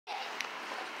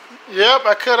Yep,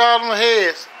 I cut all them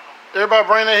heads. Everybody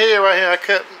bring their head right here. I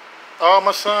cut all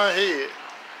my son's head.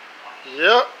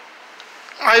 Yep.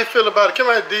 How you feel about it? Come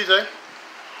here, DJ.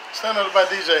 Stand up by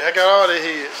DJ. I got all their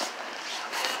heads.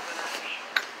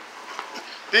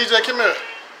 DJ, come here.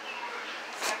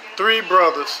 3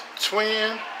 brothers,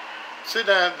 twin. Sit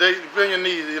down. They bring your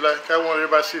knees. Like I want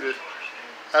everybody to see this.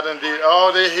 I done did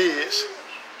all their heads.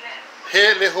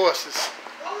 Headless horses.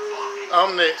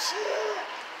 I'm next.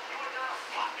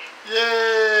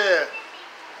 Yeah.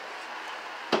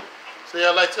 So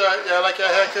y'all like your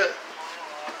haircut?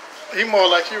 He more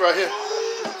like you right here.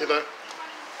 You know.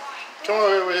 Come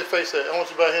over here with his face at. I want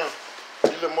you by him.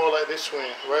 You look more like this twin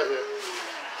right here.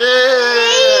 Yeah,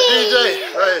 DJ.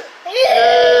 Right.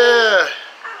 Yeah.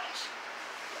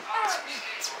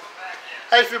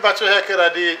 How you feel about your haircut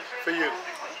I did for you?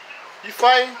 You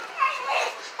fighting?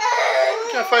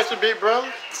 You can't fight your big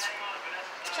brother.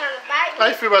 How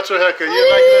you feel about your haircut? You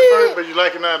didn't like it at first, but you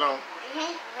like it now, don't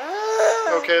you?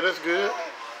 Okay, that's good.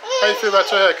 How you feel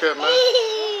about your haircut, man?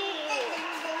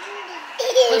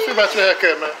 How you feel about your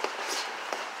haircut, man?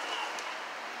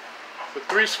 The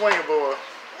 3 swinger boys.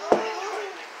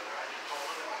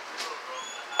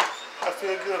 I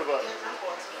feel good about it.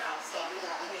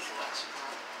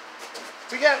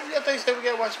 We got things that we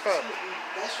got to watch about.